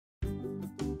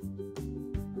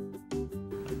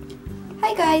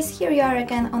Hi guys, here you are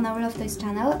again on our Love Toys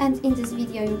channel, and in this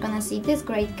video you're gonna see this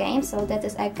great game, so that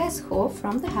is a Guess Who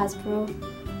from the Hasbro.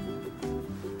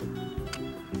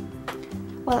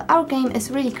 Well, our game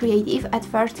is really creative. At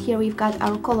first here we've got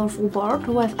our colorful board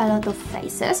with a lot of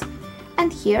faces,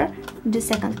 and here, the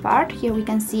second part, here we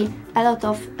can see a lot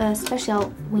of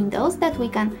special windows that we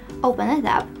can open it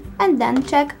up and then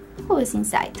check who is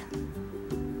inside.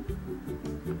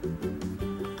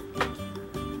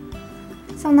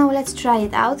 So now let's try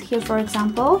it out. Here, for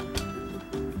example,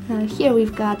 here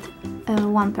we've got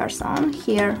one person,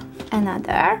 here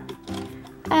another,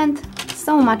 and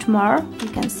so much more you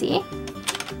can see.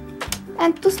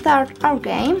 And to start our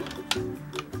game,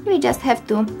 we just have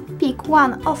to pick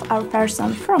one of our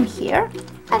person from here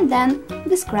and then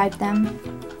describe them.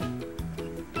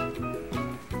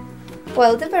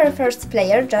 Well, the very first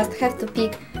player just have to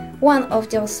pick one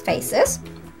of those faces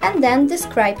and then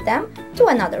describe them to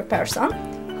another person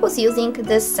who's using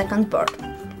this second board.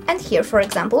 And here, for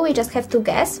example, we just have to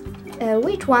guess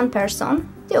which one person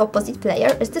the opposite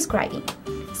player is describing.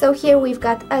 So here we've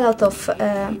got a lot of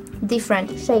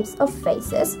different shapes of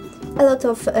faces, a lot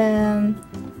of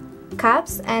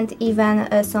caps, and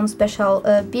even some special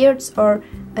beards or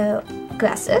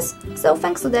glasses. So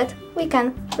thanks to that we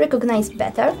can recognize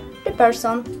better the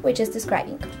person which is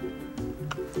describing.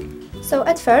 So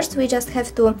at first we just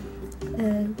have to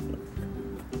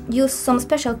use some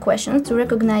special questions to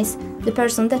recognize the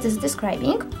person that is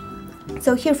describing.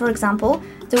 So here, for example,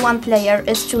 the one player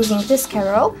is choosing this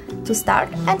Carol to start,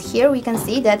 and here we can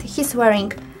see that he's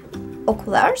wearing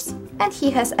oculars and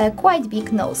he has a quite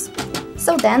big nose.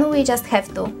 So then we just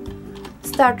have to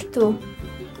start to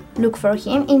look for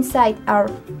him inside our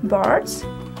boards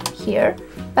here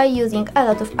by using a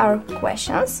lot of our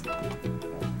questions,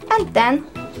 and then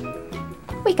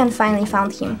we can finally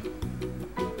find him.